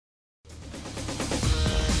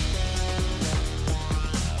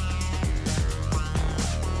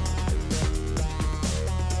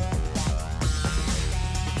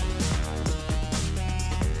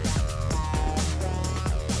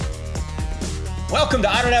Welcome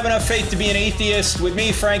to I Don't Have Enough Faith to Be an Atheist with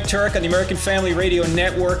me, Frank Turek, on the American Family Radio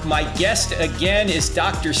Network. My guest again is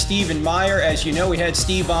Dr. Stephen Meyer. As you know, we had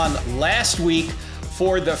Steve on last week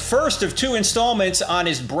for the first of two installments on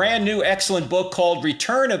his brand new excellent book called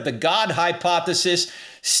Return of the God Hypothesis.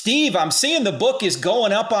 Steve, I'm seeing the book is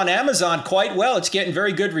going up on Amazon quite well. It's getting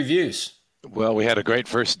very good reviews. Well, we had a great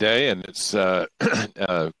first day, and it's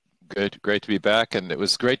great to be back, and it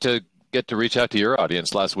was great to get to reach out to your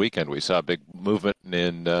audience last weekend. We saw a big movement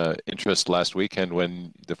in interest last weekend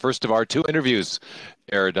when the first of our two interviews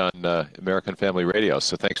aired on American Family Radio.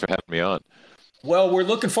 So thanks for having me on. Well, we're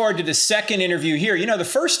looking forward to the second interview here. You know, the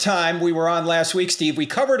first time we were on last week, Steve, we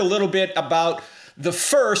covered a little bit about the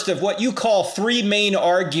first of what you call three main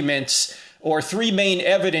arguments or three main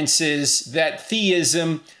evidences that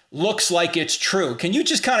theism looks like it's true. Can you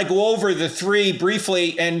just kind of go over the three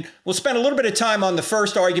briefly, and we'll spend a little bit of time on the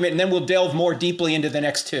first argument, and then we'll delve more deeply into the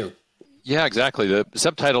next two. Yeah, exactly. The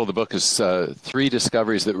subtitle of the book is Three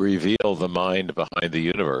Discoveries That Reveal the Mind Behind the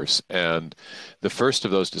Universe. And the first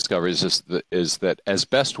of those discoveries is that as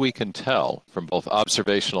best we can tell from both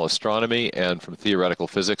observational astronomy and from theoretical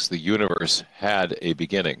physics, the universe had a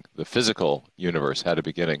beginning. The physical universe had a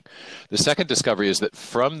beginning. The second discovery is that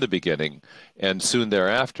from the beginning and soon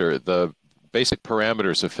thereafter, the basic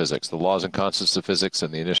parameters of physics, the laws and constants of physics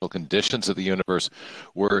and the initial conditions of the universe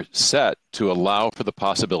were set to allow for the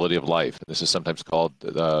possibility of life. This is sometimes called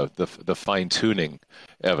the fine-tuning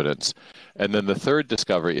evidence. And then the third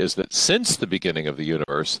discovery is that since the beginning of the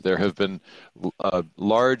universe, there have been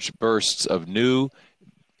large bursts of new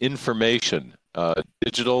information,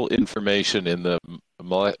 digital information in the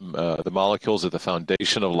molecules at the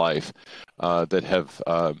foundation of life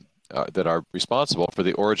that are responsible for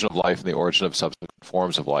the origin of life and the origin of subsequent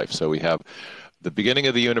forms of life. So we have the beginning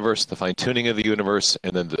of the universe, the fine-tuning of the universe,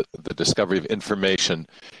 and then the discovery of information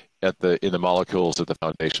in the molecules at the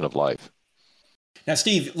foundation of life. Now,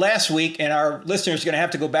 Steve, last week, and our listeners are going to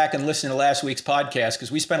have to go back and listen to last week's podcast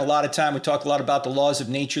because we spent a lot of time, we talked a lot about the laws of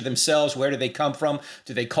nature themselves. Where do they come from?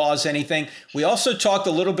 Do they cause anything? We also talked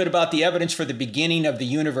a little bit about the evidence for the beginning of the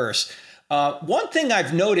universe. One thing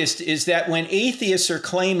I've noticed is that when atheists are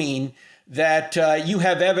claiming that you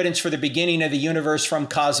have evidence for the beginning of the universe from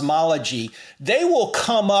cosmology, they will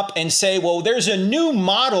come up and say, well, there's a new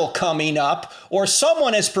model coming up, or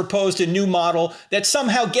someone has proposed a new model that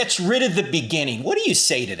somehow gets rid of the beginning. What do you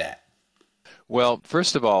say to that? Well,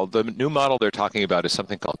 first of all, the new model they're talking about is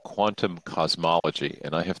something called quantum cosmology,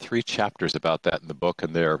 and I have 3 chapters about that in the book,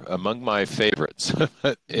 and they're among my favorites.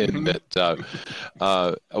 In that,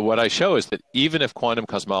 what I show is that even if quantum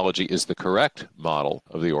cosmology is the correct model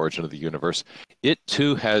of the origin of the universe, it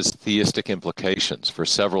too has theistic implications for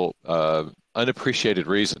several unappreciated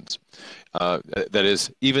reasons. That is,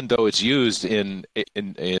 even though it's used in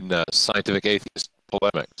scientific atheist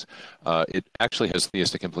polemics, it actually has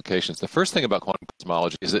theistic implications. The first thing about quantum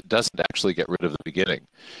cosmology is it doesn't actually get rid of the beginning.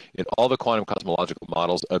 In all the quantum cosmological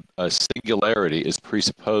models, a singularity is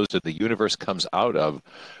presupposed and the universe comes out of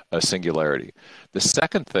a singularity. The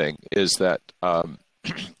second thing is that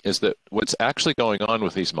what's actually going on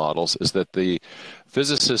with these models is that the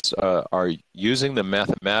physicists are using the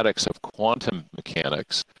mathematics of quantum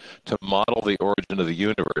mechanics to model the origin of the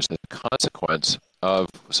universe as a consequence of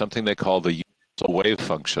something they call the wave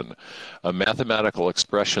function, a mathematical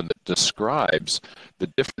expression that describes the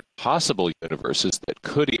different possible universes that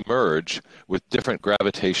could emerge with different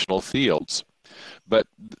gravitational fields. But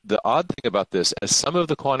the odd thing about this, as some of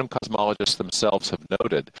the quantum cosmologists themselves have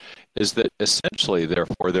noted, is that essentially,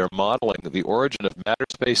 therefore, they're modeling the origin of matter,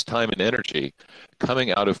 space, time, and energy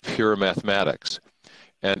coming out of pure mathematics.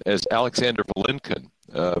 And as Alexander Velinsky,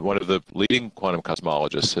 one of the leading quantum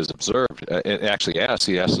cosmologists, has observed, and actually asked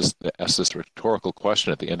this rhetorical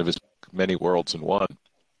question at the end of his book, Many Worlds in One.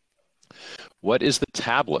 What is the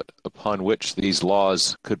tablet upon which these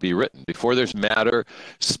laws could be written? Before there's matter,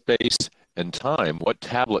 space, and time, what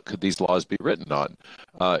tablet could these laws be written on?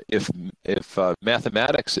 If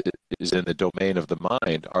mathematics is in the domain of the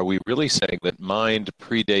mind, are we really saying that mind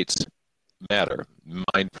predates matter?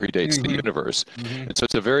 Mind predates the universe. And so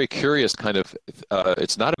it's a very curious kind of,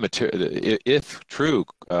 it's not a material, if true,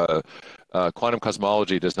 quantum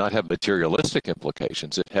cosmology does not have materialistic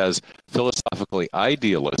implications. It has philosophically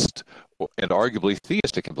idealist and arguably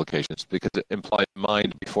theistic implications because it implies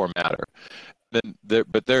mind before matter.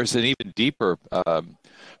 But there's an even deeper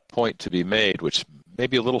point to be made, which may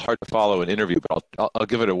be a little hard to follow in an interview, but I'll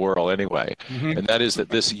give it a whirl anyway. And that is that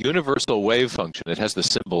this universal wave function, it has the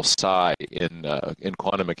symbol psi in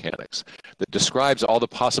quantum mechanics, that describes all the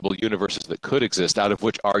possible universes that could exist out of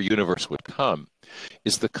which our universe would come,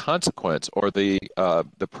 is the consequence or the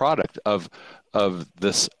product of of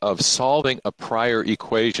solving a prior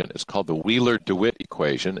equation. It's called the Wheeler-DeWitt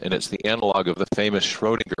equation, and it's the analog of the famous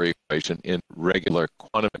Schrodinger equation in regular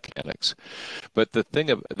quantum mechanics. But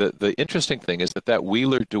the interesting thing is that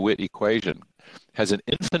Wheeler-DeWitt equation has an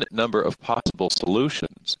infinite number of possible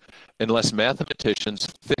solutions unless mathematicians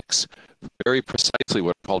fix very precisely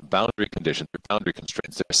what are called boundary conditions or boundary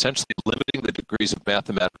constraints. They're essentially limiting the degrees of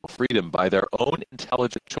mathematical freedom by their own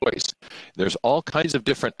intelligent choice. There's all kinds of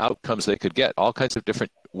different outcomes they could get, all kinds of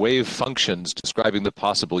different wave functions describing the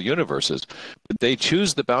possible universes, but they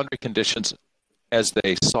choose the boundary conditions as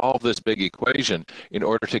they solve this big equation in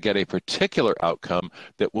order to get a particular outcome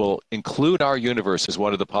that will include our universe as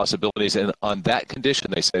one of the possibilities. And on that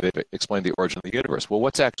condition, they say they've explained the origin of the universe. Well,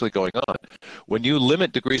 what's actually going on? When you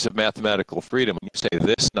limit degrees of mathematical freedom, when you say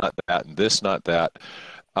this, not that, and this, not that,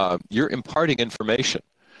 you're imparting information.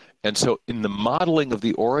 And so in the modeling of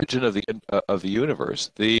the origin of the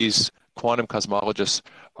universe, these quantum cosmologists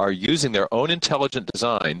are using their own intelligent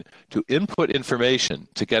design to input information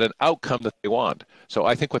to get an outcome that they want. So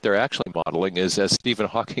I think what they're actually modeling is, as Stephen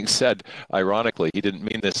Hawking said, ironically, he didn't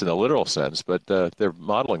mean this in a literal sense, but they're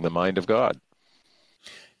modeling the mind of God.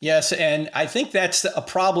 Yes, and I think that's a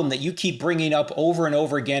problem that you keep bringing up over and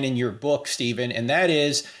over again in your book, Stephen, and that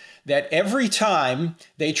is that every time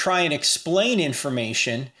they try and explain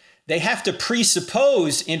information, they have to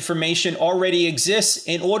presuppose information already exists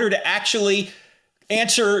in order to actually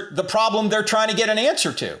answer the problem they're trying to get an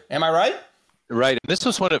answer to. Am I right? Right. And this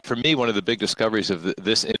was for me, one of the big discoveries of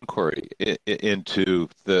this inquiry into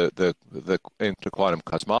into quantum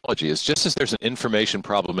cosmology is just as there's an information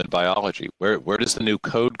problem in biology, where does the new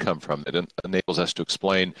code come from that enables us to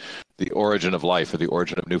explain the origin of life or the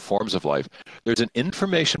origin of new forms of life? There's an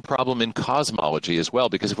information problem in cosmology as well,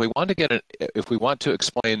 because if we want to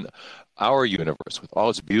explain our universe with all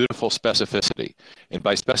its beautiful specificity, and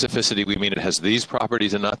by specificity we mean it has these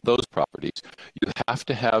properties and not those properties, you have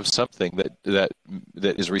to have something that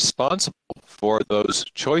is responsible for those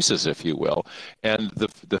choices, if you will. And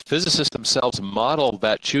the physicists themselves model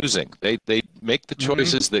that choosing. They make the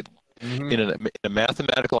choices that in a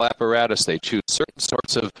mathematical apparatus, they choose certain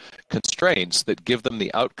sorts of constraints that give them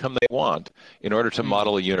the outcome they want in order to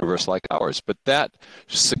model a universe like ours. But that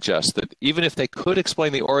suggests that even if they could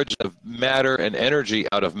explain the origin of matter and energy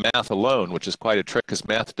out of math alone, which is quite a trick because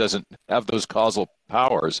math doesn't have those causal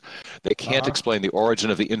powers, they can't explain the origin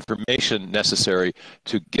of the information necessary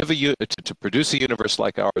to to produce a universe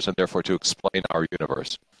like ours and therefore to explain our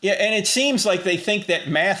universe. Yeah, and it seems like they think that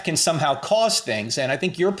math can somehow cause things. And I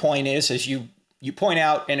think your point is, as you point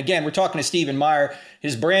out, and again, we're talking to Stephen Meyer,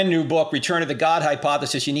 his brand new book, Return of the God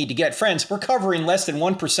Hypothesis, you need to get. Friends, we're covering less than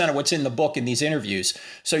 1% of what's in the book in these interviews.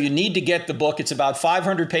 So you need to get the book. It's about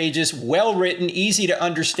 500 pages, well written, easy to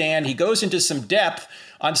understand. He goes into some depth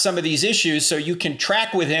on some of these issues so you can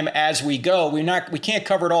track with him as we go. We can't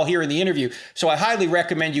cover it all here in the interview. So I highly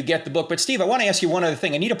recommend you get the book. But Steve, I want to ask you one other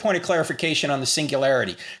thing. I need a point of clarification on the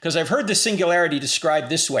singularity, because I've heard the singularity described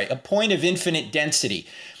this way: a point of infinite density.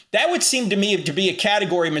 That would seem to me to be a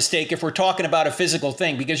category mistake if we're talking about a physical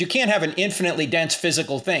thing, because you can't have an infinitely dense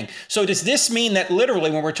physical thing. So does this mean that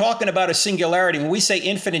literally when we're talking about a singularity, when we say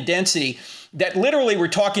infinite density, that literally we're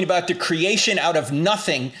talking about the creation out of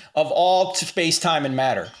nothing of all space, time, and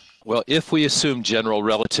matter? Well, if we assume general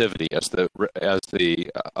relativity as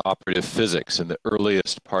the operative physics in the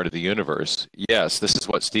earliest part of the universe, yes, this is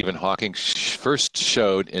what Stephen Hawking first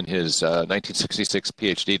showed in his 1966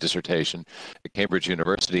 PhD dissertation at Cambridge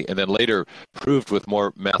University, and then later proved with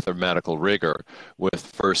more mathematical rigor with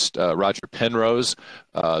first Roger Penrose,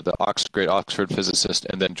 the great Oxford physicist,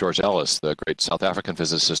 and then George Ellis, the great South African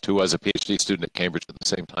physicist who was a PhD student at Cambridge at the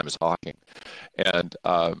same time as Hawking. And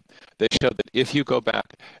they showed that if you go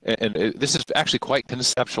back, and this is actually quite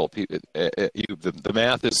conceptual. The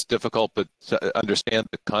math is difficult, but to understand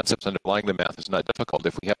the concepts underlying the math is not difficult.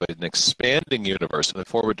 If we have an expanding universe in the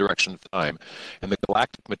forward direction of time, and the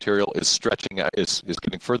galactic material is stretching out, is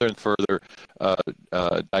getting further and further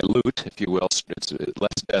dilute, if you will, it's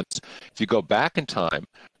less dense. If you go back in time,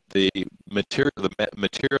 the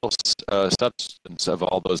material substance of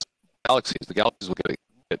all those the galaxies will get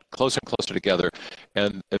closer and closer together,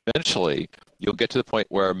 and eventually you'll get to the point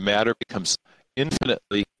where matter becomes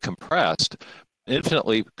infinitely compressed.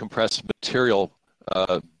 Infinitely compressed material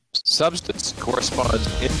substance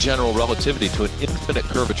corresponds in general relativity to an infinite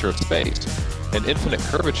curvature of space. And infinite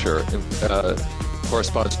curvature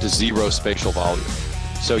corresponds to zero spatial volume.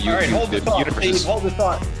 So all right, hold the thought. Steve, hold the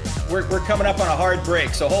thought. We're coming up on a hard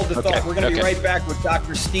break, so hold the thought. We're going to be right back with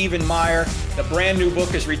Dr. Stephen Meyer. The brand new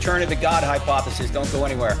book is Return of the God Hypothesis. Don't go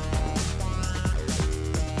anywhere.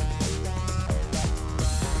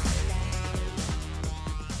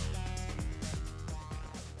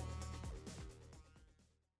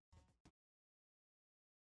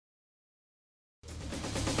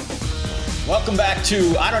 Welcome back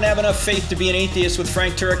to I Don't Have Enough Faith to Be an Atheist with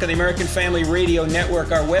Frank Turek on the American Family Radio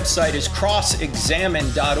Network. Our website is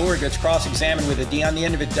crossexamine.org. That's crossexamine with a D on the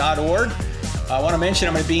end of it.org. I want to mention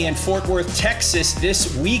I'm going to be in Fort Worth, Texas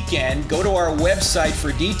this weekend. Go to our website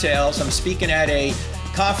for details. I'm speaking at a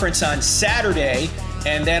conference on Saturday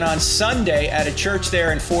and then on Sunday at a church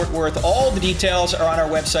there in Fort Worth. All the details are on our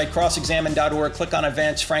website, crossexamine.org. Click on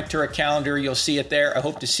events, Frank Turek calendar. You'll see it there. I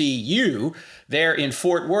hope to see you there in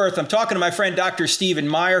Fort Worth. I'm talking to my friend Dr. Stephen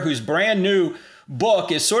Meyer, whose brand new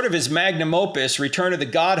book is sort of his magnum opus, Return to the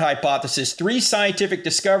God Hypothesis, 3 scientific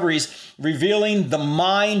discoveries revealing the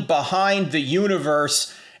mind behind the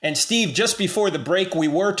universe. And Steve, just before the break, we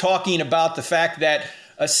were talking about the fact that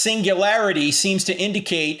a singularity seems to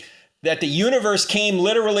indicate that the universe came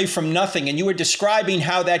literally from nothing. And you were describing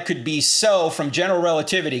how that could be so from general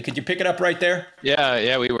relativity. Could you pick it up right there?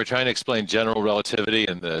 Yeah, we were trying to explain general relativity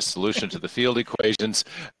and the solution to the field equations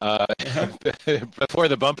before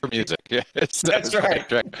the bumper music. That's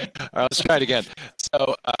right. All right, let's try it again.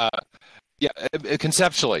 So,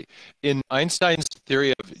 conceptually, in Einstein's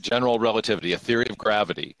theory of general relativity, a theory of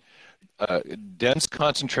gravity, dense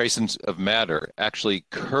concentrations of matter actually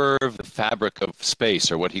curve the fabric of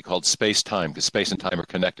space, or what he called space-time, because space and time are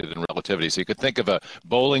connected in relativity. So you could think of a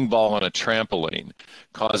bowling ball on a trampoline,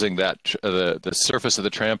 causing that the surface of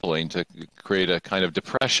the trampoline to create a kind of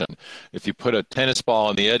depression. If you put a tennis ball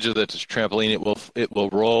on the edge of the trampoline, it will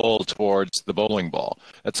roll towards the bowling ball.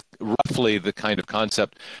 That's roughly the kind of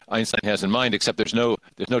concept Einstein has in mind, except there's no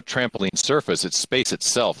trampoline surface. It's space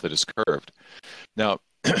itself that is curved. Now,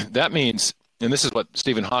 that means, and this is what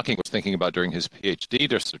Stephen Hawking was thinking about during his PhD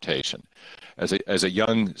dissertation, as a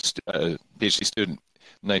young PhD student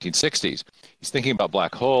in the 1960s. He's thinking about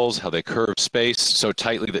black holes, how they curve space so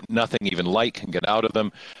tightly that nothing, even light, can get out of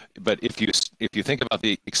them. But if you think about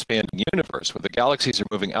the expanding universe, where the galaxies are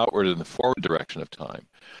moving outward in the forward direction of time,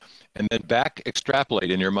 and then back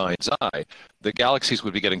extrapolate in your mind's eye, the galaxies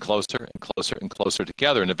would be getting closer and closer and closer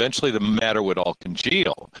together, and eventually the matter would all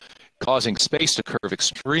congeal, causing space to curve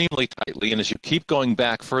extremely tightly. And as you keep going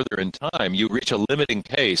back further in time, you reach a limiting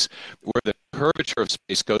case where the curvature of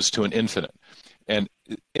space goes to an infinite. And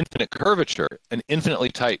infinite curvature, an infinitely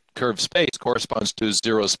tight curved space, corresponds to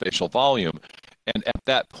zero spatial volume. And at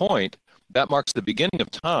that point, that marks the beginning of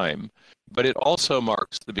time, but it also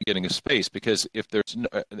marks the beginning of space, because if there's no,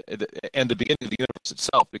 and the beginning of the universe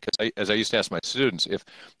itself, because as I used to ask my students,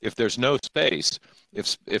 if there's no space,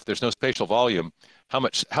 if there's no spatial volume, how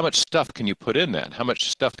much stuff can you put in that? How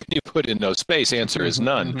much stuff can you put in no space? Answer is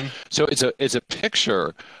none. Mm-hmm. So it's a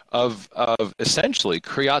picture of essentially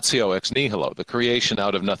creatio ex nihilo, the creation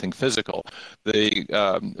out of nothing physical. The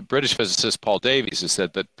British physicist Paul Davies has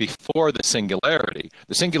said that before the singularity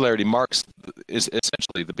is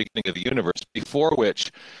essentially the beginning of the universe, before which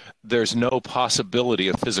there's no possibility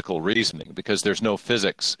of physical reasoning, because there's no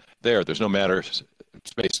physics there. There's no matter,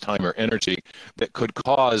 space, time, or energy that could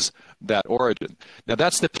cause that origin. Now,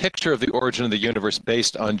 that's the picture of the origin of the universe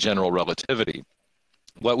based on general relativity.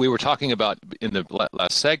 What we were talking about in the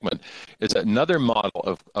last segment is another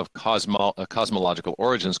model of cosmological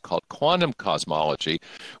origins called quantum cosmology,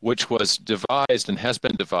 which was devised and has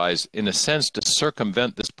been devised in a sense to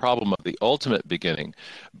circumvent this problem of the ultimate beginning.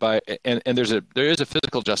 And there is a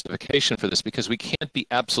physical justification for this, because we can't be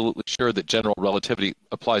absolutely sure that general relativity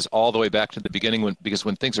applies all the way back to the beginning, because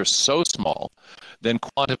when things are so small, then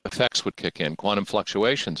quantum effects would kick in, quantum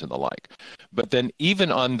fluctuations and the like. But then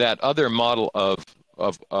even on that other model of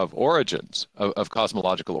origins, of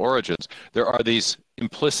cosmological origins, there are these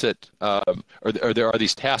implicit, or there are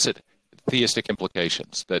these tacit theistic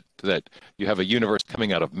implications that you have a universe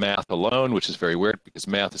coming out of math alone, which is very weird, because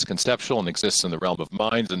math is conceptual and exists in the realm of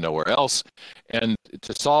minds and nowhere else. And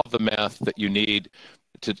to solve the math that you need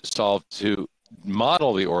to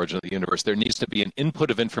model the origin of the universe, there needs to be an input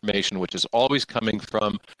of information which is always coming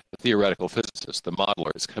from the theoretical physicist. The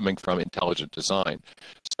modeler is coming from intelligent design.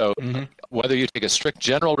 So whether you take a strict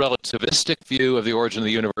general relativistic view of the origin of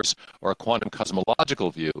the universe or a quantum cosmological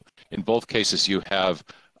view, in both cases you have,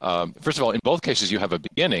 first of all, in both cases you have a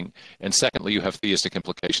beginning, and secondly, you have theistic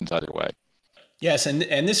implications either way. Yes, and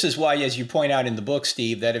this is why, as you point out in the book,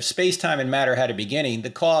 Steve, that if space, time, and matter had a beginning, the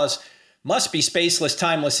cause must be spaceless,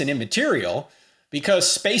 timeless, and immaterial,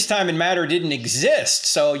 because space, time, and matter didn't exist.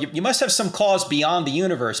 So you must have some cause beyond the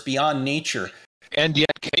universe, beyond nature. And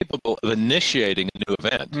yet capable of initiating a new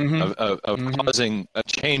event, of causing a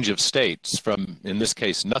change of states from, in this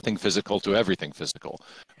case, nothing physical to everything physical.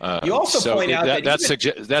 You also point out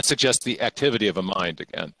that suggests the activity of a mind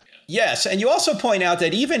again. Yes, and you also point out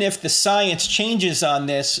that even if the science changes on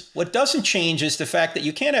this, what doesn't change is the fact that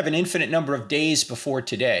you can't have an infinite number of days before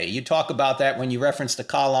today. You talk about that when you reference the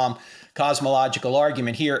Kalam cosmological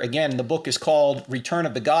argument here. Again, the book is called Return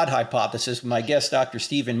of the God Hypothesis, my guest, Dr.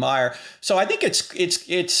 Stephen Meyer. So I think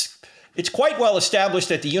it's quite well established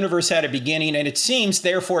that the universe had a beginning, and it seems,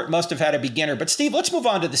 therefore, it must have had a beginner. But Steve, let's move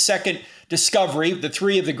on to the second discovery, the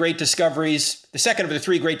second of the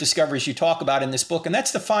three great discoveries you talk about in this book, and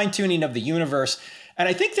that's the fine-tuning of the universe. And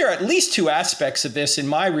I think there are at least two aspects of this in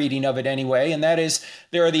my reading of it anyway, and that is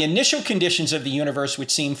there are the initial conditions of the universe which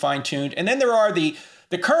seem fine-tuned, and then there are the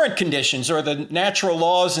current conditions or the natural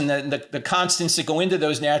laws and the constants that go into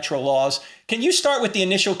those natural laws. Can you start with the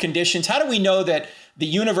initial conditions? How do we know that the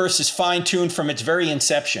universe is fine-tuned from its very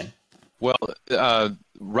inception? Well,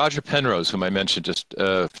 Roger Penrose, whom I mentioned just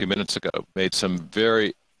a few minutes ago, made some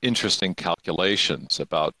very interesting calculations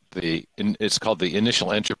about it's called the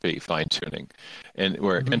initial entropy fine-tuning, and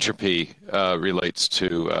where entropy relates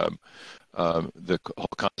to the whole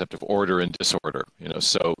concept of order and disorder.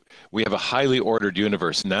 So we have a highly ordered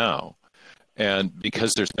universe now, and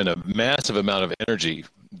because there's been a massive amount of energy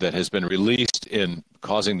that has been released in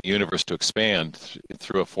causing the universe to expand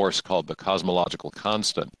through a force called the cosmological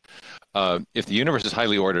constant. If the universe is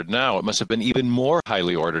highly ordered now, it must have been even more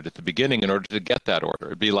highly ordered at the beginning in order to get that order.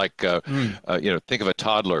 It'd be like, think of a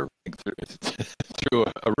toddler through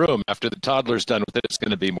a room. After the toddler's done with it, it's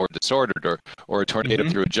going to be more disordered, or a tornado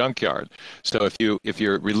through a junkyard. So if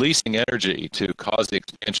you're releasing energy to cause the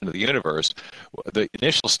expansion of the universe, the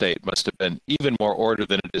initial state must have been even more ordered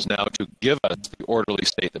than it is now to give us the orderly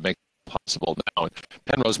state that makes it possible now. And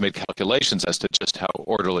Penrose made calculations as to just how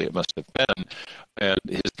orderly it must have been, and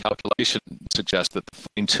his calculation suggests that the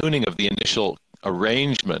fine-tuning of the initial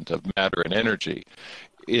arrangement of matter and energy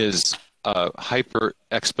is hyper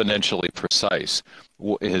exponentially precise.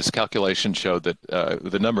 His calculation showed that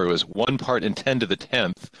the number was 1 part in 10 to the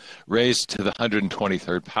 10th raised to the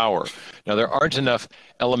 123rd power. Now, there aren't enough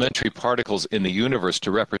elementary particles in the universe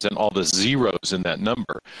to represent all the zeros in that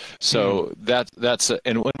number. So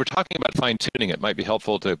and when we're talking about fine-tuning, it might be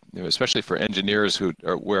helpful to, especially for engineers who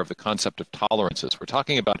are aware of the concept of tolerances. We're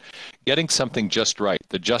talking about getting something just right,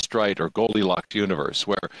 the just right or Goldilocks universe,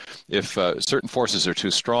 where if certain forces are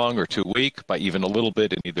too strong or too weak by even a little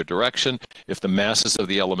bit in either direction, if the masses of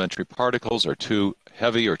the elementary particles are too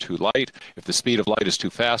heavy or too light, if the speed of light is too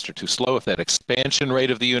fast or too slow, if that expansion rate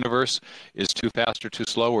of the universe is too fast or too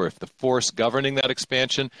slow, or if the force governing that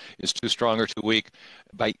expansion is too strong or too weak,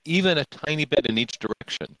 by even a tiny bit in each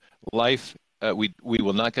direction, life we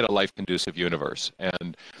will not get a life-conducive universe.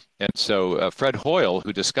 And so Fred Hoyle,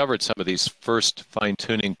 who discovered some of these first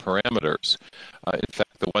fine-tuning parameters, in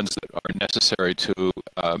fact, the ones that are necessary to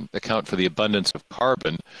account for the abundance of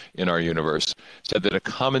carbon in our universe, said that a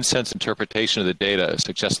common-sense interpretation of the data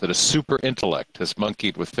suggests that a super intellect has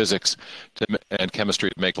monkeyed with physics and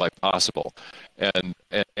chemistry to make life possible.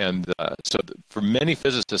 And so for many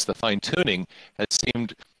physicists, the fine-tuning has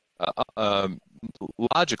seemed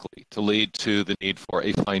logically to lead to the need for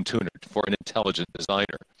a fine-tuner, for an intelligent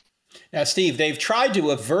designer. Now, Steve, they've tried to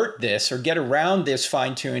avert this or get around this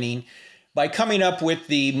fine-tuning by coming up with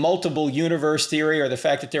the multiple universe theory, or the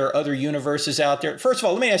fact that there are other universes out there. First of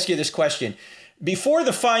all, let me ask you this question. Before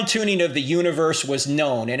the fine-tuning of the universe was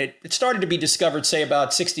known, and it started to be discovered, say,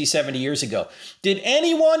 about 60, 70 years ago, did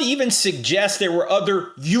anyone even suggest there were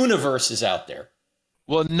other universes out there?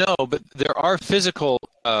 Well, no, but there are physical,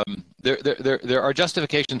 there are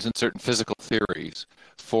justifications in certain physical theories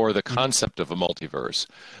for the concept of a multiverse.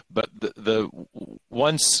 But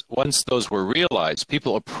once those were realized,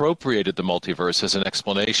 people appropriated the multiverse as an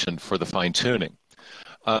explanation for the fine-tuning.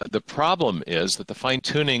 The problem is that the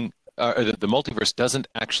fine-tuning, the multiverse doesn't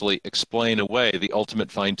actually explain away the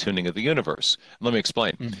ultimate fine-tuning of the universe. Let me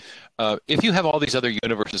explain. If you have all these other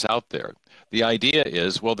universes out there, the idea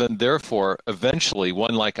is, well, then therefore, eventually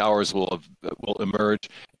one like ours will emerge.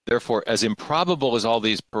 Therefore, as improbable as all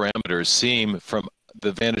these parameters seem from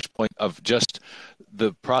the vantage point of just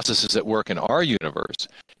the processes at work in our universe,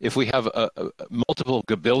 if we have multiple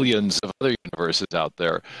gabillions of other universes out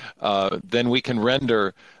there, then we can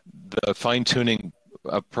render the fine-tuning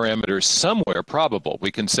parameters somewhere probable.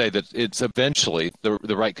 We can say that it's eventually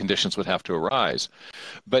the right conditions would have to arise.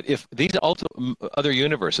 But if these other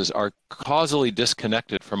universes are causally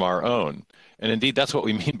disconnected from our own, And indeed, that's what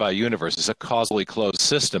we mean by a universe. It's a causally closed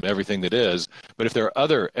system, everything that is. But if there are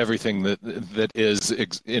other everything that is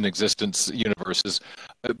in existence universes,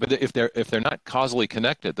 but if they're not causally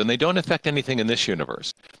connected, then they don't affect anything in this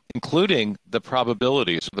universe, including the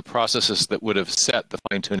probabilities, the processes that would have set the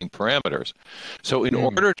fine-tuning parameters. So in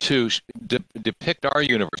order to depict our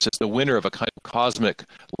universe as the winner of a kind of cosmic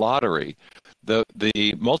lottery, the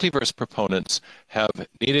multiverse proponents have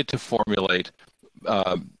needed to formulate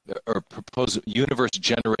or propose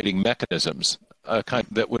universe-generating mechanisms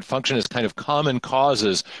that would function as kind of common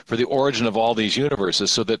causes for the origin of all these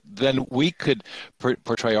universes, so that then we could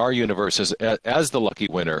portray our universe as the lucky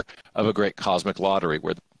winner of a great cosmic lottery,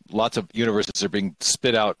 where lots of universes are being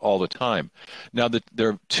spit out all the time. Now, there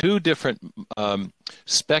are two different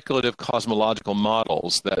speculative cosmological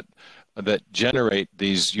models that generate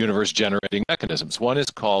these universe-generating mechanisms. One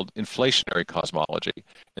is called inflationary cosmology,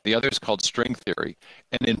 and the other is called string theory.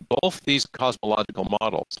 And in both these cosmological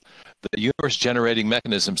models, the universe-generating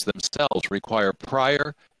mechanisms themselves require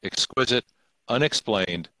prior, exquisite,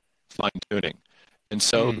 unexplained fine-tuning. And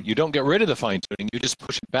so you don't get rid of the fine-tuning, you just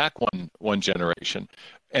push it back one generation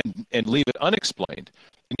and leave it unexplained.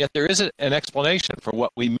 And yet there is an explanation for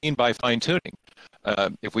what we mean by fine-tuning.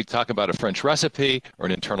 If we talk about a French recipe or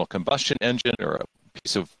an internal combustion engine or a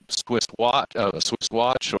piece of Swiss watch,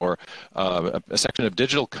 or a section of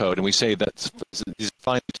digital code, and we say that these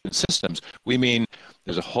fine-tuned systems, we mean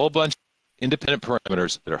there's a whole bunch of independent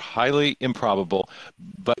parameters that are highly improbable,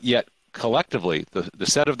 but yet collectively the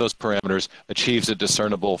set of those parameters achieves a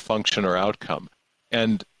discernible function or outcome.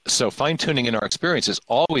 And so fine-tuning in our experience is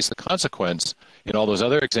always the consequence, in all those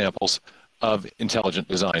other examples, of intelligent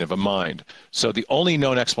design, of a mind. So the only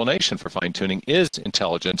known explanation for fine-tuning is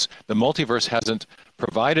intelligence. The multiverse hasn't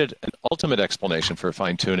provided an ultimate explanation for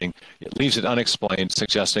fine-tuning. It leaves it unexplained,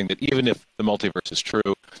 suggesting that even if the multiverse is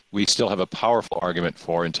true, we still have a powerful argument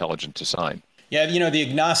for intelligent design. Yeah, the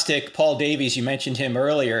agnostic Paul Davies, you mentioned him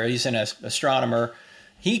earlier, he's an astronomer.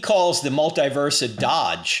 He calls the multiverse a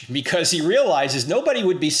dodge because he realizes nobody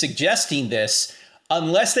would be suggesting this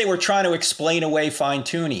unless they were trying to explain away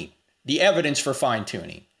fine-tuning, the evidence for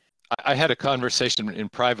fine-tuning. I had a conversation in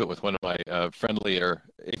private with one of my friendlier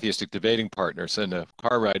atheistic debating partners in a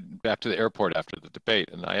car ride back to the airport after the debate.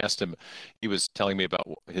 And I asked him, he was telling me about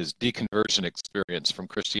his deconversion experience from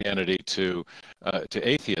Christianity to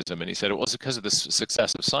atheism. And he said it was because of the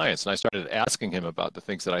success of science. And I started asking him about the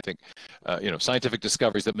things that I think, scientific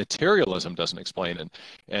discoveries that materialism doesn't explain.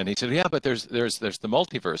 And he said, yeah, but there's the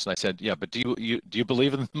multiverse. And I said, yeah, but do you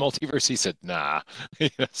believe in the multiverse? He said, nah.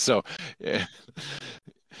 So, yeah.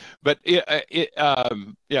 But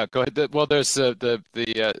go ahead. Well, there's the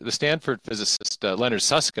Stanford physicist Leonard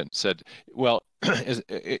Susskind said, well,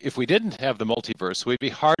 if we didn't have the multiverse, we'd be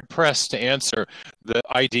hard pressed to answer the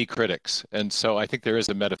ID critics. And so I think there is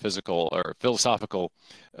a metaphysical or philosophical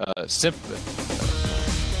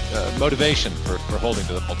motivation for holding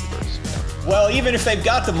to the multiverse. Well, even if they've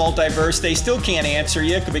got the multiverse, they still can't answer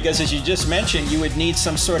you because, as you just mentioned, you would need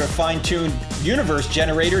some sort of fine-tuned universe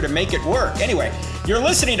generator to make it work. Anyway, you're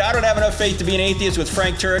listening to I Don't Have Enough Faith to Be an Atheist with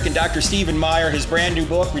Frank Turek and Dr. Stephen Meyer, his brand new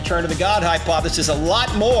book, Return to the God Hypothesis. A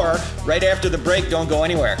lot more right after the break. Don't go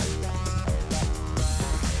anywhere.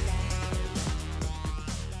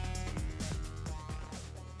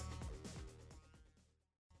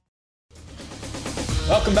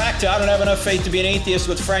 Welcome back to I Don't Have Enough Faith to Be an Atheist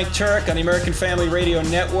with Frank Turek on the American Family Radio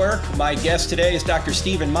Network. My guest today is Dr.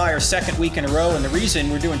 Stephen Meyer, second week in a row. And the reason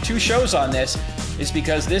we're doing two shows on this is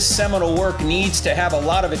because this seminal work needs to have a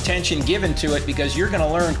lot of attention given to it, because you're going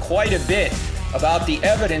to learn quite a bit about the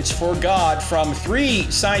evidence for God from three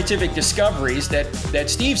scientific discoveries that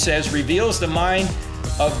Steve says reveals the mind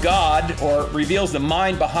of God, or reveals the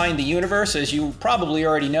mind behind the universe. As you probably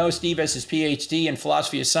already know, Steve has his PhD in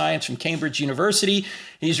philosophy of science from Cambridge University.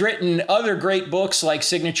 He's written other great books like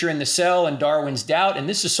Signature in the Cell and Darwin's Doubt, and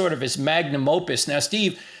this is sort of his magnum opus. Now,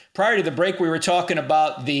 Steve, prior to the break, we were talking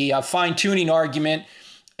about the fine-tuning argument,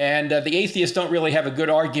 and the atheists don't really have a good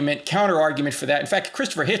counter-argument for that. In fact,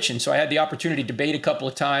 Christopher Hitchens, so I had the opportunity to debate a couple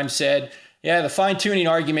of times, said, yeah, the fine-tuning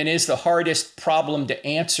argument is the hardest problem to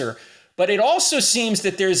answer. But it also seems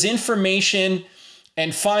that there's information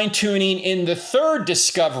and fine-tuning in the third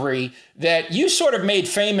discovery that you sort of made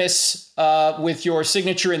famous with your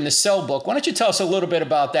Signature in the Cell book. Why don't you tell us a little bit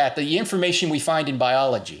about that, the information we find in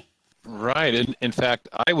biology? Right. In fact,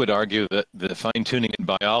 I would argue that the fine-tuning in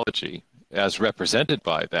biology, as represented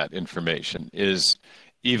by that information, is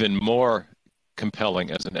even more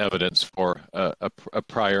compelling as an evidence for a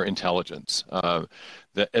prior intelligence.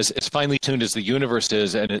 That as finely tuned as the universe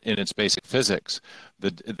is in its basic physics,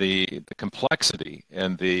 the complexity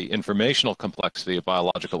and the informational complexity of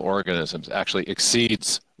biological organisms actually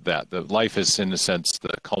exceeds that. The life is, in a sense,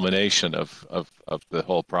 the culmination of the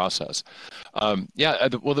whole process.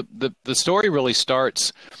 The story really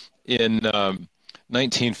starts in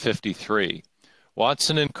 1953.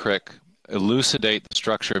 Watson and Crick elucidate the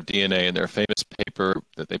structure of DNA in their famous paper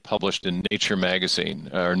that they published in Nature magazine,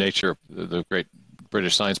 or Nature, the great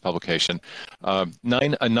British science publication, a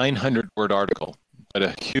 900-word article, but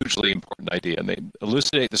a hugely important idea. And they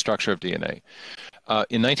elucidate the structure of DNA.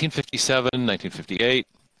 In 1957, 1958,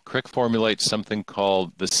 Crick formulates something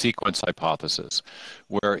called the sequence hypothesis,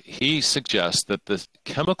 where he suggests that the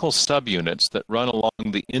chemical subunits that run along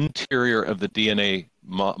the interior of the DNA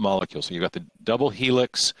molecule, so you've got the double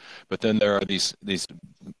helix, but then there are these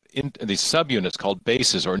subunits called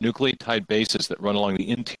bases, or nucleotide bases, that run along the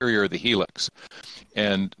interior of the helix,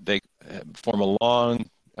 and they form a long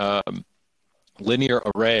linear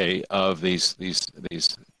array of these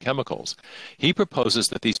chemicals. He proposes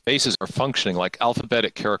that these bases are functioning like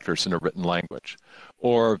alphabetic characters in a written language,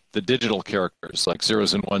 or the digital characters like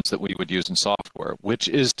zeros and ones that we would use in software, which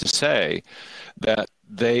is to say that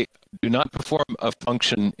they do not perform a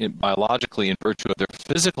function biologically in virtue of their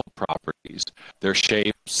physical properties, their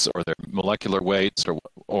shapes or their molecular weights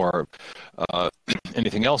or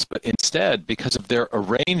anything else, but instead because of their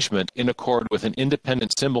arrangement in accord with an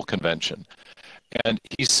independent symbol convention. And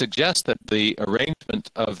he suggests that the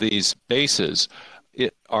arrangement of these bases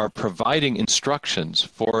are providing instructions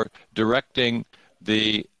for directing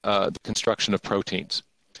the construction of proteins.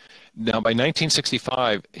 Now, by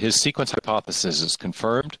 1965, his sequence hypothesis is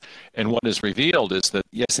confirmed, and what is revealed is that,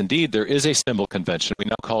 yes, indeed, there is a symbol convention. We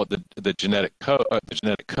now call it the genetic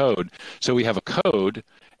code. So we have a code,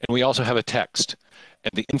 and we also have a text.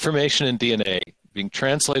 And the information in DNA being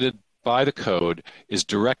translated by the code is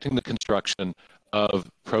directing the construction of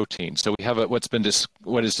protein. So we have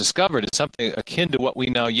what is discovered is something akin to what we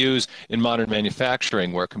now use in modern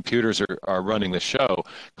manufacturing, where computers are running the show,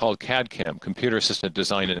 called CAD/CAM, computer assisted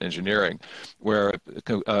design and engineering, where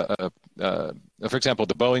for example,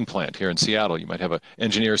 the Boeing plant here in Seattle, you might have an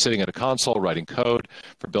engineer sitting at a console writing code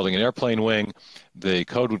for building an airplane wing. The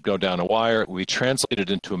code would go down a wire, it would be translated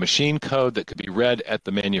into a machine code that could be read at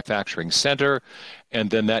the manufacturing center, and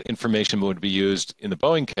then that information would be used, in the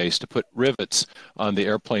Boeing case, to put rivets on the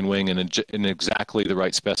airplane wing in exactly the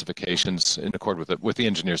right specifications, in accord with the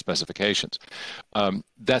engineer's specifications.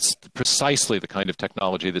 That's precisely the kind of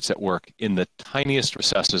technology that's at work in the tiniest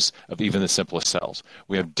recesses of even the simplest cells.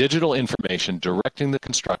 We have digital information directing the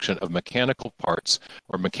construction of mechanical parts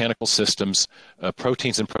or mechanical systems,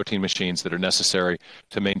 proteins and protein machines that are necessary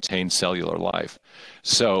to maintain cellular life.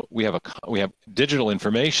 So we have digital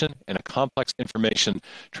information and a complex information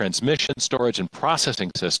transmission, storage, and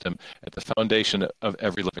processing system at the foundation of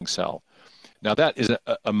every living cell. Now that is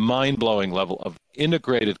a mind-blowing level of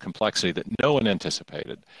integrated complexity that no one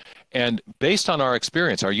anticipated. And based on our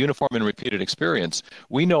experience, our uniform and repeated experience,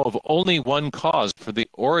 we know of only one cause for the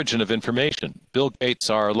origin of information. Bill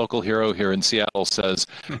Gates, our local hero here in Seattle, says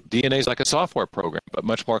DNA is like a software program, but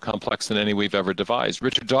much more complex than any we've ever devised.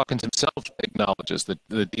 Richard Dawkins himself acknowledges that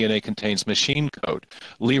the DNA contains machine code.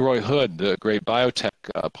 Leroy Hood, the great biotech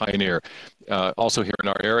pioneer, also here in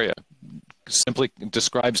our area, simply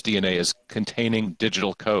describes DNA as containing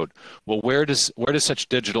digital code. Well, where does such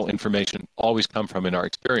digital information always come from in our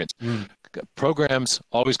experience? Programs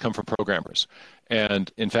always come from programmers.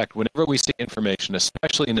 And in fact, whenever we see information,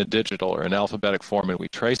 especially in a digital or an alphabetic form, and we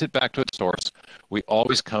trace it back to its source, we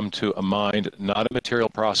always come to a mind, not a material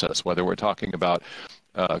process, whether we're talking about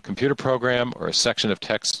a computer program or a section of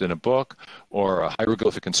text in a book or a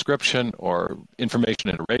hieroglyphic inscription or information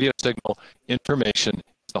in a radio signal. Information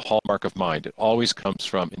is the hallmark of mind. It always comes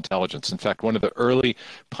from intelligence. In fact, one of the early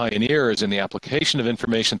pioneers in the application of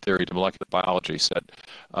information theory to molecular biology said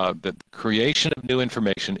that the creation of new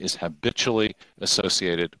information is habitually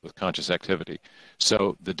associated with conscious activity.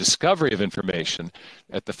 So the discovery of information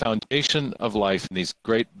at the foundation of life in these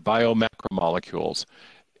great biomacromolecules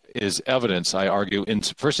is evidence, I argue,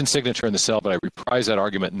 first in Signature in the Cell, but I reprise that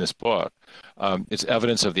argument in this book. It's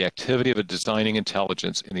evidence of the activity of a designing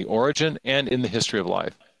intelligence in the origin and in the history of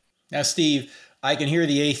life. Now, Steve, I can hear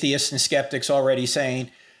the atheists and skeptics already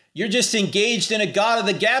saying, you're just engaged in a God of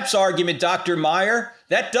the Gaps argument, Dr. Meyer.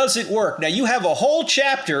 That doesn't work. Now, you have a whole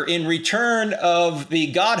chapter in Return of the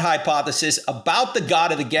God Hypothesis about the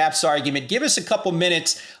God of the Gaps argument. Give us a couple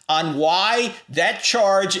minutes on why that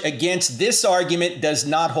charge against this argument does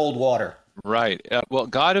not hold water. Right. Well,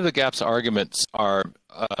 God of the Gaps arguments are,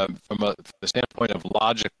 from the standpoint of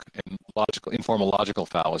logic and logical, informal logical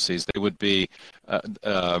fallacies, they would be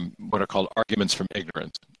what are called arguments from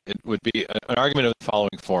ignorance. It would be an argument of the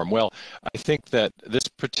following form. Well, I think that this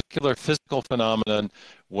particular physical phenomenon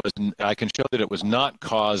I can show that it was not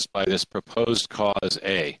caused by this proposed cause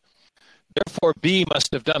A. Therefore, B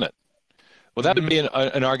must have done it. Well, that would be an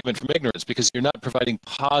argument from ignorance, because you're not providing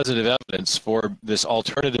positive evidence for this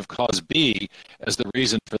alternative cause B as the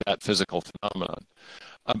reason for that physical phenomenon.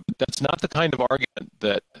 That's not the kind of argument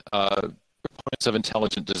that proponents of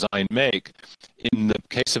intelligent design make. In the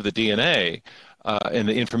case of the DNA and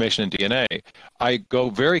the information in DNA, I go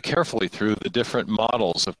very carefully through the different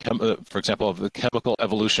models of, for example, of the chemical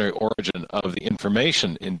evolutionary origin of the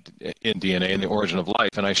information in DNA and the origin of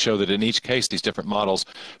life, and I show that in each case these different models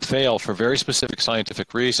fail for very specific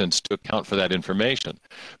scientific reasons to account for that information.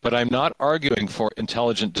 But I'm not arguing for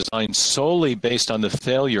intelligent design solely based on the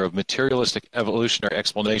failure of materialistic evolutionary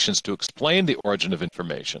explanations to explain the origin of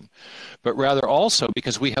information, but rather also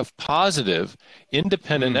because we have positive,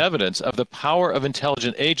 independent evidence of the power of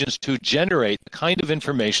intelligent agents to generate the kind of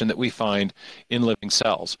information that we find in living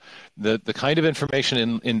cells. The kind of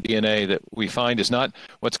information in DNA that we find is not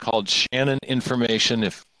what's called Shannon information.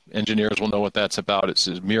 If engineers will know what that's about, it's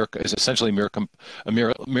essentially a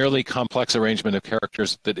merely complex arrangement of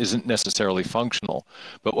characters that isn't necessarily functional.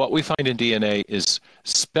 But what we find in DNA is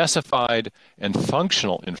specified and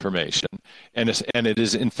functional information, and it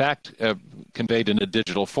is in fact conveyed in a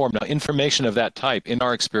digital form. Now, information of that type, in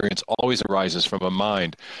our experience, always arises from a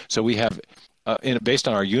mind. So we have, based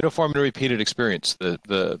on our uniform and repeated experience,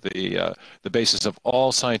 the basis of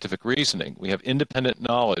all scientific reasoning, we have independent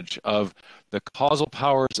knowledge of the causal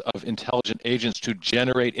powers of intelligent agents to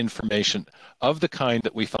generate information of the kind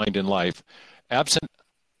that we find in life, absent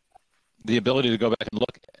the ability to go back and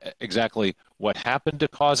look at exactly what happened to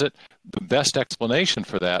cause it. The best explanation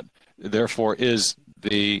for that, therefore, is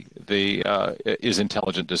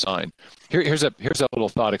intelligent design. Here's a little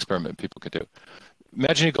thought experiment people could do.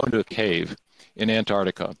 Imagine you go into a cave in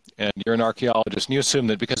Antarctica, and you're an archaeologist, and you assume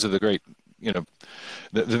that because of the great,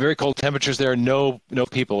 the very cold temperatures there, no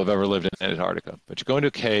people have ever lived in Antarctica. But you go into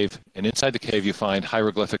a cave, and inside the cave you find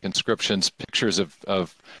hieroglyphic inscriptions, pictures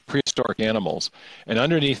of prehistoric animals. And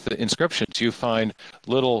underneath the inscriptions you find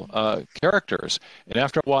little characters. And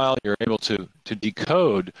after a while you're able to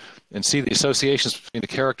decode and see the associations between the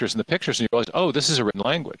characters and the pictures, and you realize, oh, this is a written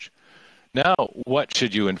language. Now, what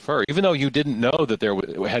should you infer? Even though you didn't know that there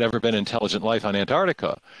had ever been intelligent life on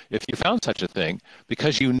Antarctica, if you found such a thing,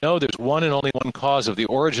 because you know there's one and only one cause of the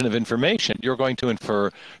origin of information, you're going to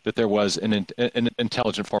infer that there was an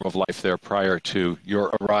intelligent form of life there prior to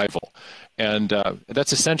your arrival. And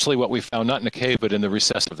that's essentially what we found, not in a cave, but in the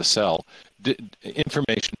recess of the cell,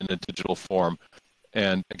 information in a digital form.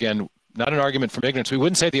 And again, not an argument from ignorance. We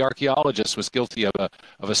wouldn't say the archaeologist was guilty of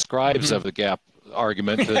a scribes of the gap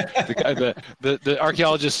argument. The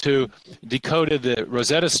archaeologists who decoded the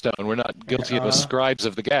Rosetta Stone were not guilty of a scribes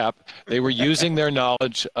of the gap. They were using their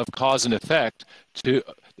knowledge of cause and effect,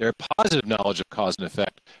 their positive knowledge of cause and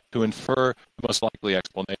effect, to infer the most likely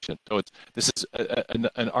explanation. So this is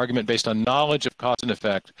an argument based on knowledge of cause and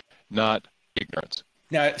effect, not ignorance.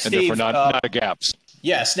 Now, Steve, and therefore not a gaps.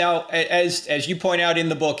 Yes. Now, as you point out in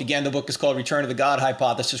the book, again, the book is called Return of the God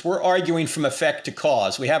Hypothesis. We're arguing from effect to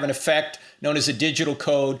cause. We have an effect known as a digital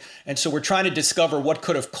code, and so we're trying to discover what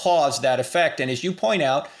could have caused that effect. And as you point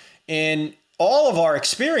out, in all of our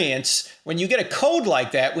experience, when you get a code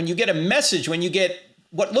like that, when you get a message, when you get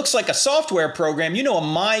what looks like a software program, you know a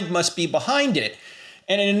mind must be behind it.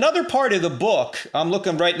 And in another part of the book, I'm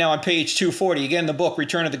looking right now on page 240, again, the book,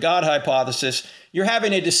 Return of the God Hypothesis, you're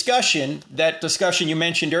having a discussion, that discussion you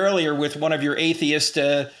mentioned earlier with one of your atheist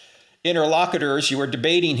interlocutors. You were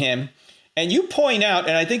debating him. And you point out,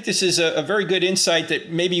 and I think this is a very good insight that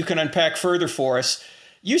maybe you can unpack further for us.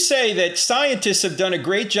 You say that scientists have done a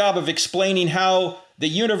great job of explaining how the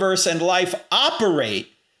universe and life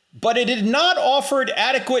operate, but it had not offered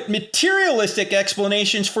adequate materialistic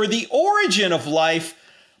explanations for the origin of life,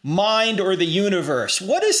 mind, or the universe.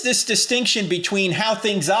 What is this distinction between how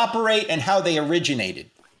things operate and how they originated?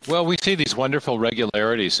 Well, we see these wonderful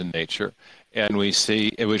regularities in nature, and we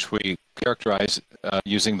see, which we characterize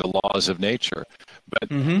using the laws of nature.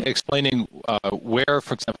 But explaining where,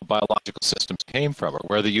 for example, biological systems came from, or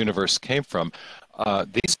where the universe came from,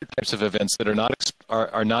 these are types of events that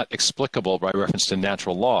are not explicable by reference to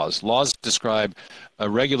natural laws. Laws describe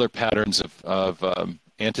regular patterns of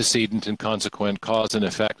antecedent and consequent, cause and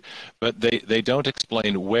effect, but they don't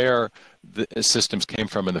explain where the systems came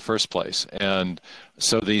from in the first place. And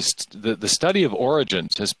so the study of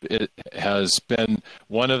origins has been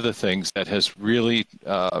one of the things that has really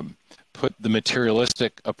put the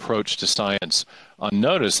materialistic approach to science on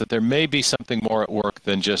notice, that there may be something more at work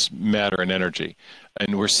than just matter and energy.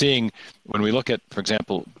 And we're seeing, when we look at, for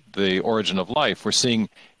example, the origin of life, we're seeing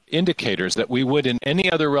indicators that we would in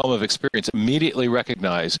any other realm of experience immediately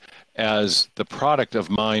recognize as the product of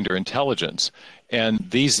mind or intelligence. And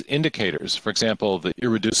these indicators, for example, the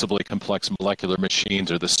irreducibly complex molecular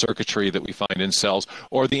machines, or the circuitry that we find in cells,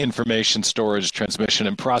 or the information storage, transmission,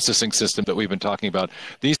 and processing system that we've been talking about,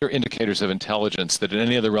 these are indicators of intelligence that in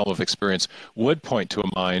any other realm of experience would point to a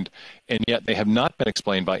mind, and yet they have not been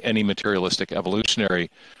explained by any materialistic evolutionary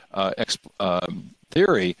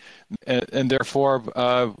theory, and therefore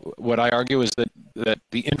what I argue is that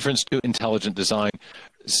the inference to intelligent design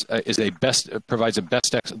provides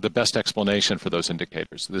the best explanation for those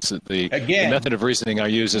indicators. This is the method of reasoning I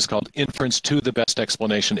use is called inference to the best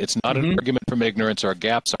explanation. It's not an argument from ignorance or a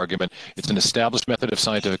gaps argument. It's an established method of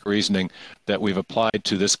scientific reasoning that we've applied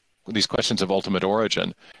to these questions of ultimate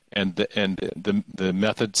origin, and the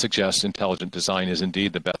method suggests intelligent design is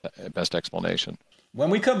indeed the best explanation. When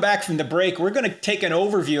we come back from the break, we're going to take an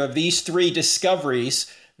overview of these three discoveries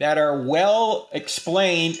that are well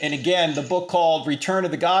explained. And again, the book called Return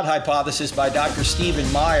of the God Hypothesis by Dr. Stephen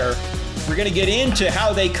Meyer. We're going to get into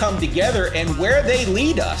how they come together and where they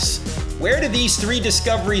lead us. Where do these three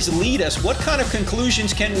discoveries lead us? What kind of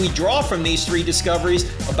conclusions can we draw from these three discoveries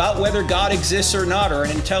about whether God exists or not, or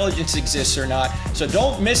an intelligence exists or not? So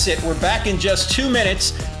don't miss it. We're back in just 2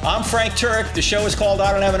 minutes. I'm Frank Turek. The show is called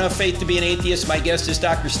I Don't Have Enough Faith to Be an Atheist. My guest is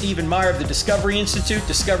Dr. Stephen Meyer of the Discovery Institute,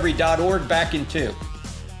 discovery.org. Back in 2.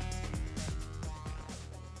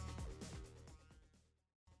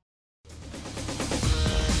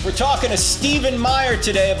 We're talking to Stephen Meyer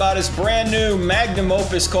today about his brand new magnum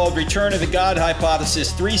opus called Return of the God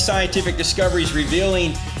Hypothesis, 3 scientific discoveries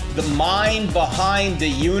revealing the mind behind the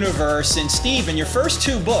universe. And Steve, in your first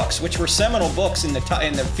 2 books, which were seminal books in the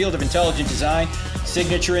field of intelligent design,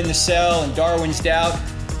 Signature in the Cell and Darwin's Doubt,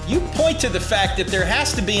 you point to the fact that there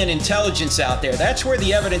has to be an intelligence out there. That's where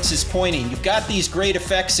the evidence is pointing. You've got these great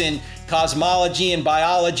effects in cosmology and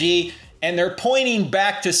biology, and they're pointing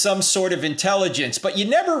back to some sort of intelligence. But you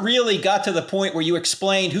never really got to the point where you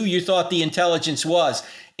explained who you thought the intelligence was.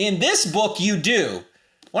 In this book, you do.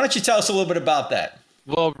 Why don't you tell us a little bit about that?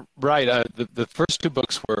 Well, right. The first 2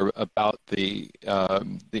 books were about the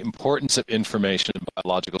importance of information in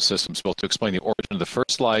biological systems, both to explain the origin of the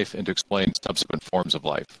first life and to explain subsequent forms of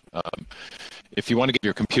life. If you want to give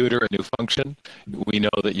your computer a new function, we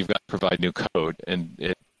know that you've got to provide new code, and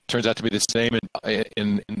it turns out to be the same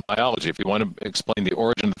in biology. If you want to explain the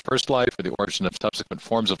origin of the first life or the origin of subsequent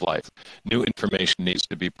forms of life, new information needs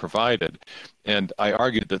to be provided. And I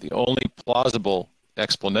argued that the only plausible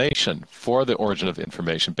explanation for the origin of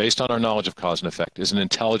information, based on our knowledge of cause and effect, is an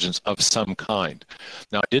intelligence of some kind.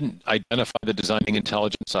 Now, I didn't identify the designing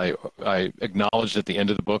intelligence. I acknowledged at the end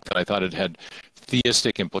of the book that I thought it had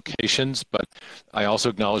theistic implications, but I also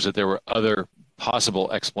acknowledged that there were other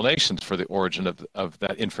possible explanations for the origin of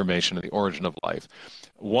that information, of the origin of life.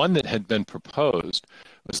 One that had been proposed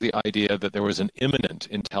was the idea that there was an immanent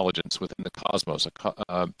intelligence within the cosmos,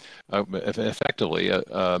 effectively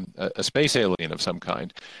a space alien of some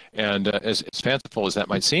kind. And as fanciful as that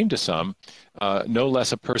might seem to some, no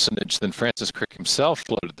less a personage than Francis Crick himself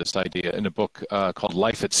floated this idea in a book called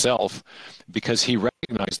Life Itself, because he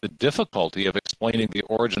recognized the difficulty of explaining the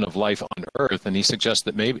origin of life on Earth, and he suggested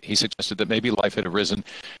that maybe life had arisen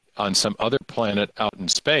on some other planet out in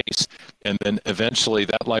space, and then eventually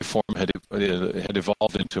that life form had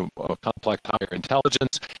evolved into a complex higher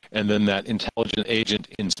intelligence, and then that intelligent agent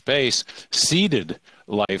in space seeded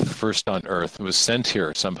life first on Earth, was sent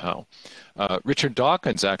here somehow. Richard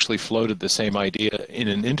Dawkins actually floated the same idea in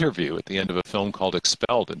an interview at the end of a film called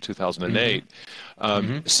Expelled in 2008.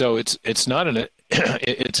 So it's not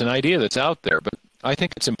it's an idea that's out there, but I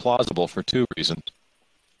think it's implausible for 2 reasons.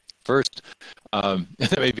 First,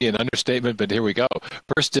 that may be an understatement, but here we go.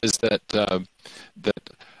 First is that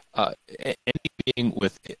any being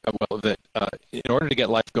with in order to get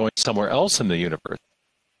life going somewhere else in the universe,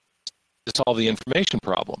 to solve the information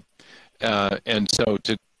problem, and so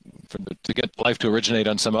to get life to originate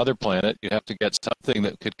on some other planet, you have to get something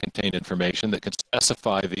that could contain information that could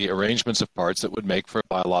specify the arrangements of parts that would make for a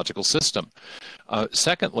biological system.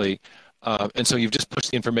 Secondly, and so you've just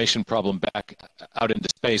pushed the information problem back out into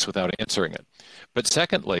space without answering it. But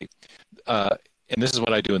secondly, and this is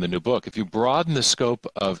what I do in the new book, if you broaden the scope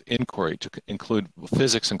of inquiry to include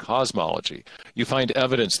physics and cosmology, you find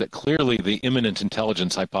evidence that clearly the immanent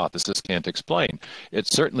intelligence hypothesis can't explain.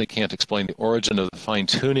 It certainly can't explain the origin of the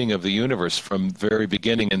fine-tuning of the universe from very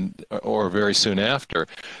beginning or very soon after,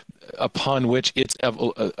 upon which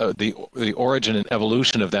the origin and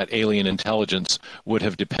evolution of that alien intelligence would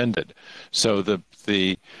have depended. So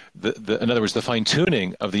in other words, the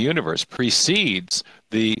fine-tuning of the universe precedes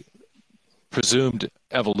the presumed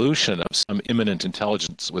evolution of some immanent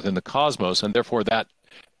intelligence within the cosmos, and therefore that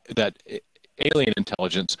alien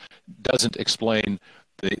intelligence doesn't explain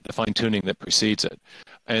the fine-tuning that precedes it.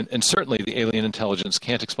 And certainly the alien intelligence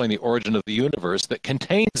can't explain the origin of the universe that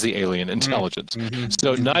contains the alien intelligence.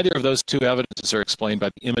 So neither of those two evidences are explained by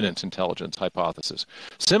the immanent intelligence hypothesis.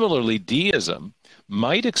 Similarly, deism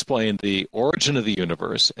might explain the origin of the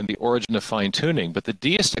universe and the origin of fine-tuning, but the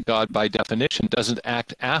deistic God, by definition, doesn't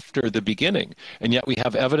act after the beginning. And yet we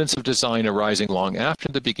have evidence of design arising long after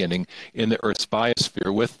the beginning in the Earth's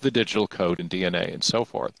biosphere with the digital code and DNA and so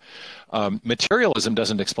forth. Materialism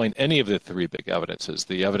doesn't explain any of the three big evidences: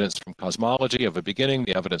 the evidence from cosmology of a beginning,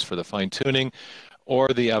 the evidence for the fine-tuning, or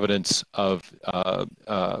the evidence of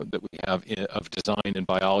that we have of design in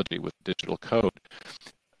biology with digital code.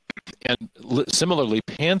 And similarly,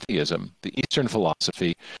 pantheism, the Eastern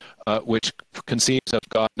philosophy, which conceives of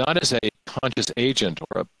God not as a conscious agent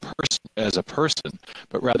or as a person,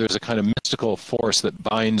 but rather as a kind of mystical force that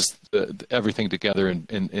binds everything together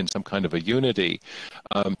in some kind of a unity.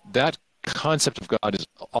 That concept of God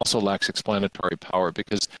also lacks explanatory power,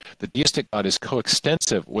 because the deistic God is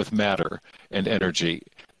coextensive with matter and energy.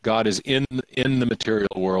 God is in the material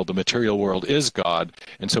world. The material world is God.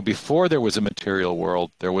 And so before there was a material world,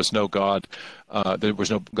 there was no God. There was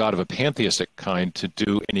no God of a pantheistic kind to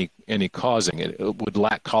do any causing. It would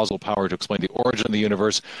lack causal power to explain the origin of the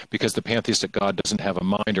universe, because the pantheistic God doesn't have a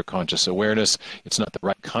mind or conscious awareness. It's not the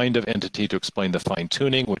right kind of entity to explain the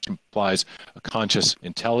fine-tuning, which implies a conscious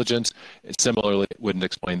intelligence. Similarly, it wouldn't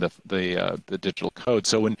explain the digital code.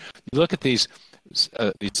 So when you look at these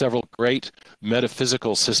several great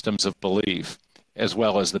metaphysical systems of belief, as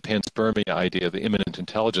well as the panspermia idea, the immanent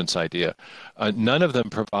intelligence idea, none of them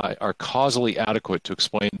are causally adequate to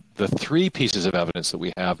explain the three pieces of evidence that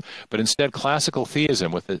we have, but instead classical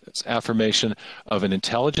theism, with its affirmation of an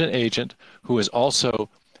intelligent agent who is also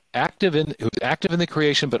active in the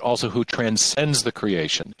creation, but also who transcends the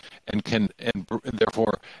creation and can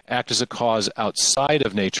therefore act as a cause outside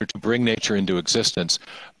of nature to bring nature into existence.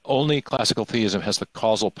 Only classical theism has the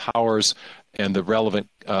causal powers and the relevant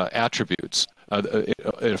attributes.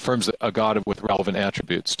 It affirms a God with relevant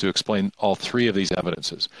attributes to explain all three of these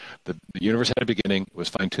evidences. The universe had a beginning, it was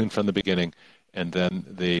fine-tuned from the beginning, and then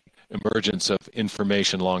the emergence of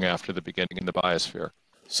information long after the beginning in the biosphere.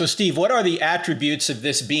 So, Steve, what are the attributes of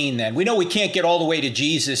this being then? We know we can't get all the way to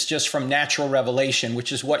Jesus just from natural revelation,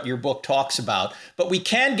 which is what your book talks about, but we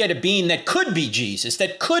can get a being that could be Jesus,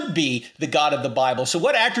 that could be the God of the Bible. So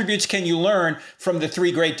what attributes can you learn from the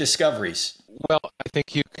three great discoveries? Well, I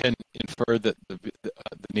think you can infer that the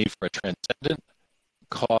need for a transcendent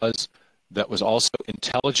cause that was also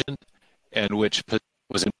intelligent and which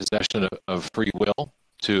was in possession of free will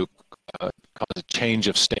to cause a change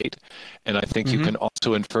of state. And I think you can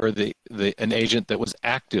also infer an agent that was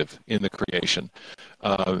active in the creation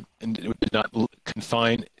and did not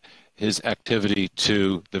confine his activity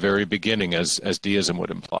to the very beginning, as deism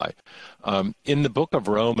would imply. In the book of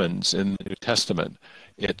Romans in the New Testament,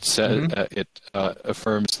 it says it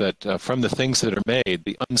affirms that from the things that are made,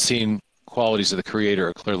 the unseen qualities of the Creator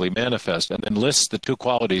are clearly manifest, and then lists the two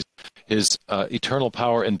qualities: his eternal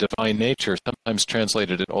power and divine nature, sometimes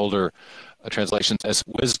translated in older translations as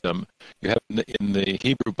wisdom. You have in the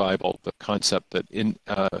Hebrew Bible the concept that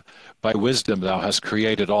by wisdom thou hast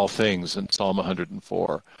created all things in Psalm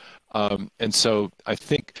 104. And so I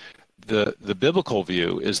think the biblical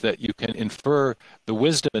view is that you can infer the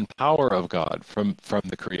wisdom and power of God from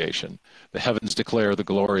the creation. The heavens declare the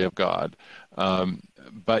glory of God.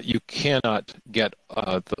 But you cannot get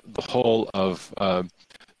the whole of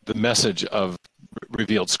the message of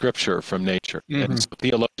revealed Scripture from nature. And so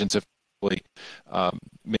theologians have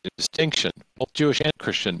made a distinction. Both Jewish and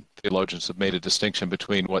Christian theologians have made a distinction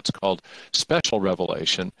between what's called special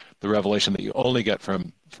revelation, the revelation that you only get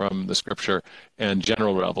from the Scripture, and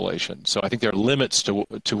general revelation. So I think there are limits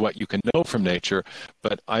to what you can know from nature,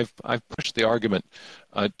 but I've pushed the argument,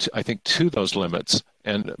 to those limits,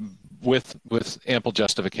 and with ample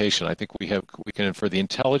justification. I think we can infer the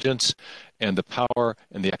intelligence and the power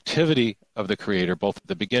and the activity of the Creator, both at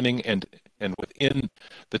the beginning and within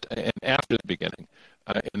and after the beginning.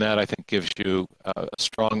 And that, I think, gives you a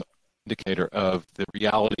strong indicator of the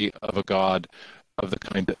reality of a God of the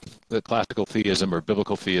kind that the classical theism or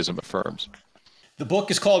biblical theism affirms. The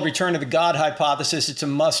book is called Return of the God Hypothesis. It's a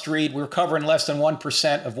must read. We're covering less than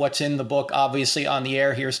 1% of what's in the book, obviously, on the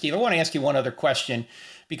air here. Steve, I want to ask you one other question,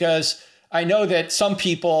 because I know that some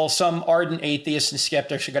people, some ardent atheists and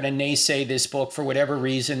skeptics are going to naysay this book for whatever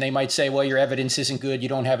reason. They might say, well, your evidence isn't good. You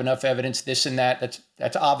don't have enough evidence, this and that.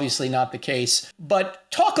 That's obviously not the case.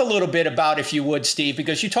 But talk a little bit about, if you would, Steve,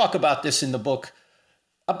 because you talk about this in the book,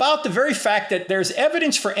 about the very fact that there's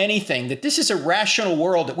evidence for anything, that this is a rational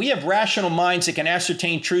world, that we have rational minds that can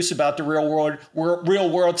ascertain truths about the real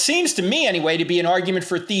world, seems to me anyway to be an argument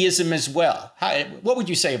for theism as well. What would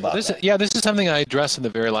you say about that? This is something I address in the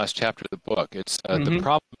very last chapter of the book. It's the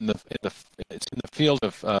problem it's in the field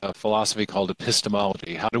of philosophy called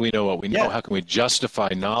epistemology. How do we know what we know? How can we justify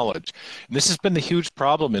knowledge? And this has been the huge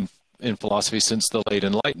problem in philosophy since the late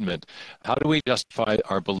Enlightenment. How do we justify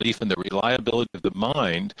our belief in the reliability of the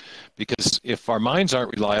mind? Because if our minds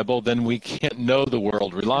aren't reliable, then we can't know the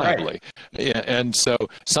world reliably. Right. And so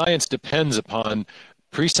science depends upon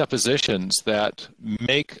presuppositions that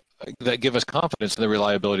give us confidence in the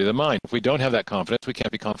reliability of the mind. If we don't have that confidence, we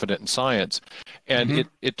can't be confident in science. And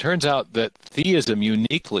it turns out that theism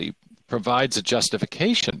uniquely provides a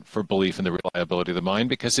justification for belief in the reliability of the mind,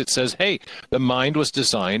 because it says, hey, the mind was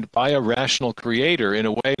designed by a rational creator in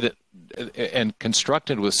a way that and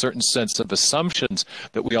constructed with certain sense of assumptions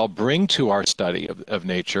that we all bring to our study of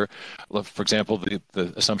nature. For example, the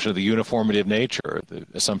assumption of the uniformity of nature, the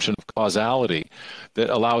assumption of causality that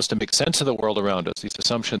allow us to make sense of the world around us. These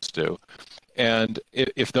assumptions do. And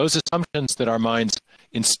if those assumptions that our minds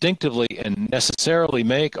instinctively and necessarily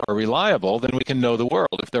make are reliable, then we can know the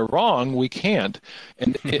world. If they're wrong, we can't.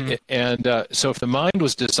 And so if the mind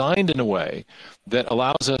was designed in a way that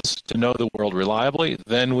allows us to know the world reliably,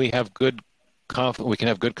 then we have we can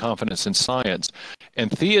have good confidence in science. And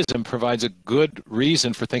theism provides a good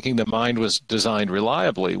reason for thinking the mind was designed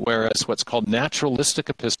reliably, whereas what's called naturalistic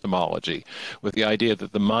epistemology, with the idea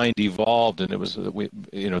that the mind evolved and it was,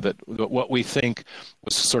 that what we think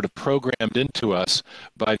was sort of programmed into us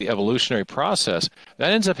by the evolutionary process,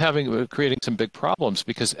 that ends up creating some big problems,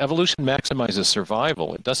 because evolution maximizes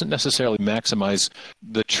survival. It doesn't necessarily maximize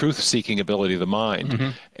the truth-seeking ability of the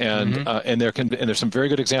mind. And there's some very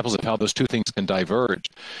good examples of how those two things can diverge.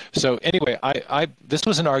 So anyway, this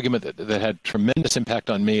was an argument that had tremendous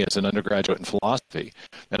impact on me as an undergraduate in philosophy,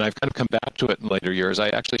 and I've kind of come back to it in later years. I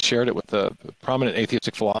actually shared it with a prominent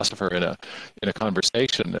atheistic philosopher in a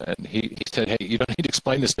conversation, and he said, "Hey, you don't need to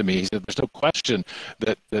explain this to me." He said, "There's no question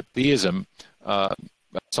that theism solves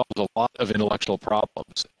a lot of intellectual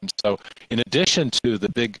problems." And so, in addition to the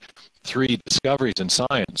big three discoveries in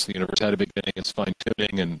science, the universe had a big bang, its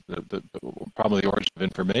fine-tuning, and the problem of the origin of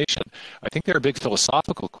information, I think there are big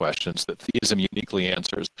philosophical questions that theism uniquely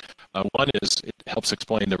answers. One is it helps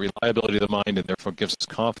explain the reliability of the mind and therefore gives us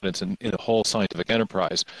confidence in the whole scientific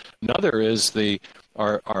enterprise. Another is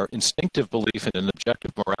our instinctive belief in an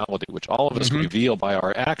objective morality, which all of us reveal by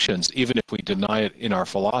our actions, even if we deny it in our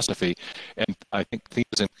philosophy. And I think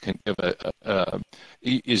theism can give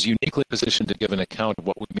is uniquely positioned to give an account of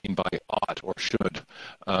what we mean by ought or should,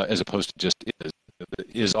 as opposed to just is. The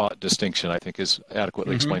is-ought distinction, I think, is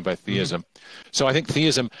adequately explained by theism. So I think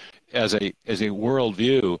theism, as a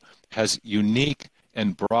worldview, has unique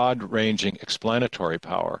and broad-ranging explanatory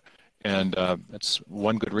power, and that's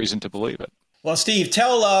one good reason to believe it. Well, Steve,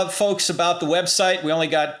 tell folks about the website. We only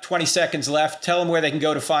got 20 seconds left. Tell them where they can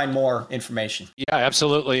go to find more information. Yeah,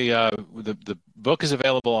 absolutely. The book is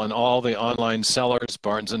available on all the online sellers,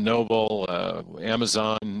 Barnes & Noble,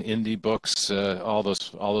 Amazon, Indie Books, all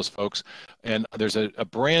those folks. And there's a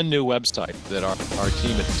brand new website that our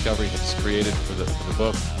team at Discovery has created for the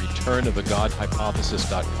book,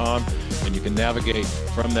 returnofthegodhypothesis.com. And you can navigate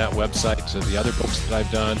from that website to the other books that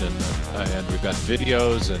I've done. And we've got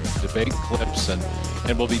videos and debate clips. And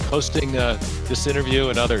we'll be posting this interview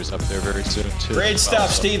and others up there very soon, too. Great stuff,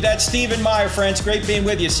 Steve. That's Stephen Meyer, friends. Great being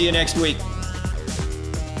with you. See you next week.